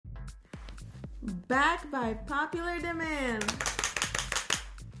Back by popular demand.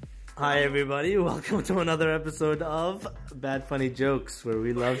 Hi everybody, welcome to another episode of Bad Funny Jokes, where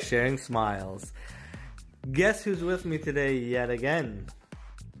we love sharing smiles. Guess who's with me today yet again?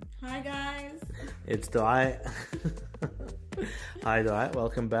 Hi guys. It's Dwight. Hi Dwight,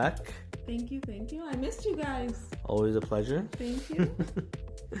 welcome back. Thank you. I missed you guys. Always a pleasure. Thank you.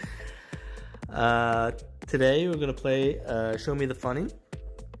 Today we're going to play Show Me the Funny.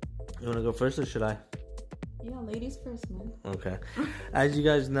 You want to go first or should I? Yeah, ladies first, man. Okay. As you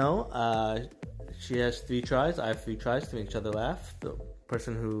guys know, she has 3 tries. I have 3 tries to make each other laugh. The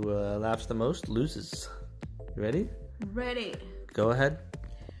person who laughs the most loses. You ready? Ready. Go ahead.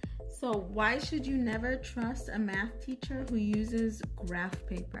 So, why should you never trust a math teacher who uses graph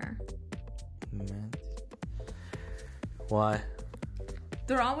paper? Man. Why?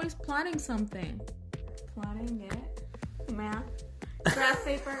 They're always plotting something. Plotting it. Math. Graph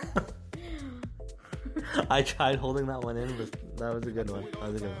paper. I tried holding that one in, but that was a good one.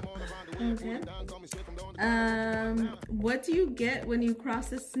 Okay. What do you get when you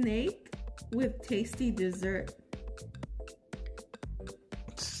cross a snake with tasty dessert?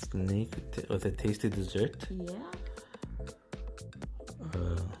 Snake with a tasty dessert? Yeah.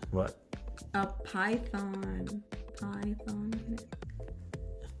 What? A python. Python.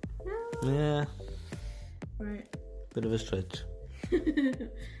 Yeah. Right. Bit of a stretch.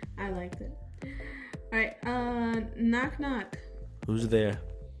 I liked it. Alright, knock knock. Who's there?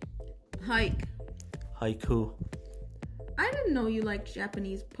 Hike. Haiku. I didn't know you liked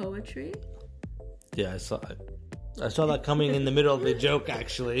Japanese poetry. Yeah, I saw that coming in the middle of the joke,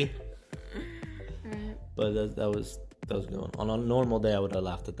 actually. Alright. But that was a good one. On a normal day, I would have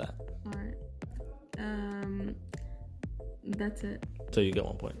laughed at that. Alright. That's it. So you get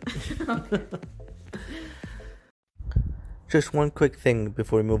 1 point. Okay. Just one quick thing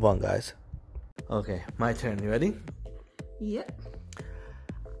before we move on, guys. Okay, my turn. You ready? Yep.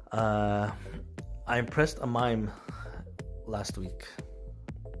 I impressed a mime last week.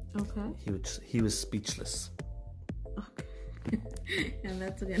 Okay. He was speechless. Okay. Yeah,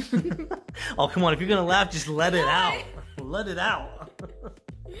 that's a good one. Oh, come on. If you're going to laugh, just let it out. Let it out.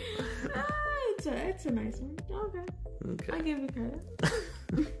 It's a nice one. Okay. I give you credit.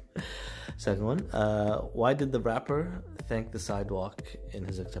 Second one. Why did the rapper thank the sidewalk in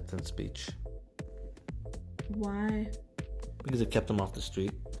his acceptance speech? Why? Because it kept him off the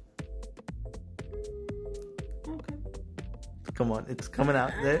street. Okay. Come on. It's coming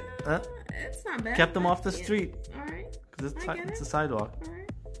out. There. It's not bad. Kept him off the street. Alright. Because it's a sidewalk.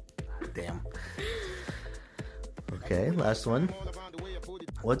 Alright. Damn. Okay, last one.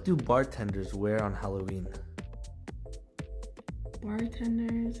 What do bartenders wear on Halloween?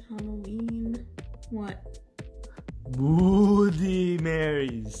 Bartenders, Halloween. What? Bloody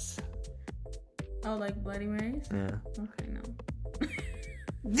Marys. Oh, like Bloody Marys? Yeah. Okay, no.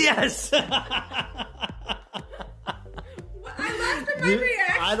 Yes! I laughed at my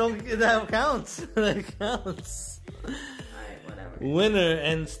reaction. I don't. That counts. That counts. Alright, whatever. Winner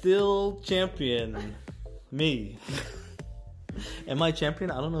and still champion. Me. Am I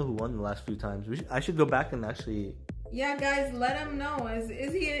champion? I don't know who won the last few times. I should go back and actually. Yeah, guys, let him know.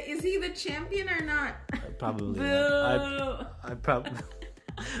 Is he the champion or not? Probably. Boo. I probably.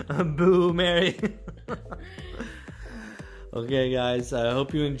 Boo, Mary. Okay, guys. I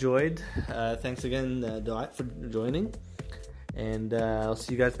hope you enjoyed. Thanks again, Dwight, for joining. And I'll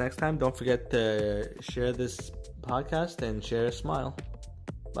see you guys next time. Don't forget to share this podcast and share a smile.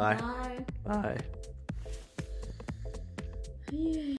 Bye. Bye. Bye. Yeah.